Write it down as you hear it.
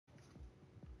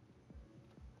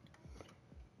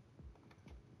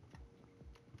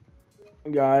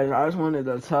Guys, I just wanted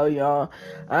to tell y'all,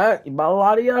 but a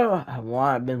lot of y'all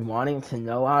have been wanting to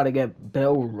know how to get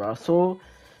Bill Russell,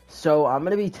 so I'm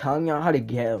gonna be telling y'all how to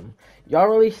get him. Y'all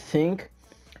really think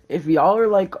if y'all are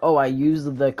like, oh, I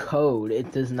used the code,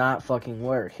 it does not fucking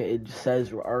work. It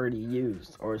says already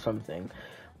used or something.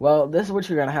 Well, this is what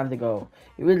you're gonna have to go.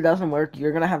 If it doesn't work,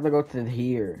 you're gonna have to go to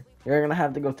here. You're gonna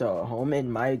have to go to home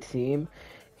in my team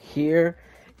here.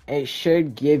 It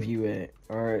should give you it,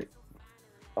 or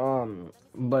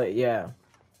but yeah.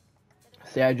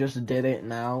 See, I just did it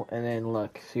now, and then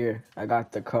look, here, I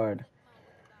got the card.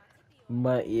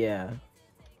 But yeah,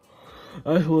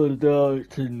 I just wanted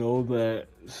to know that,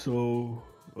 so,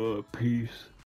 peace.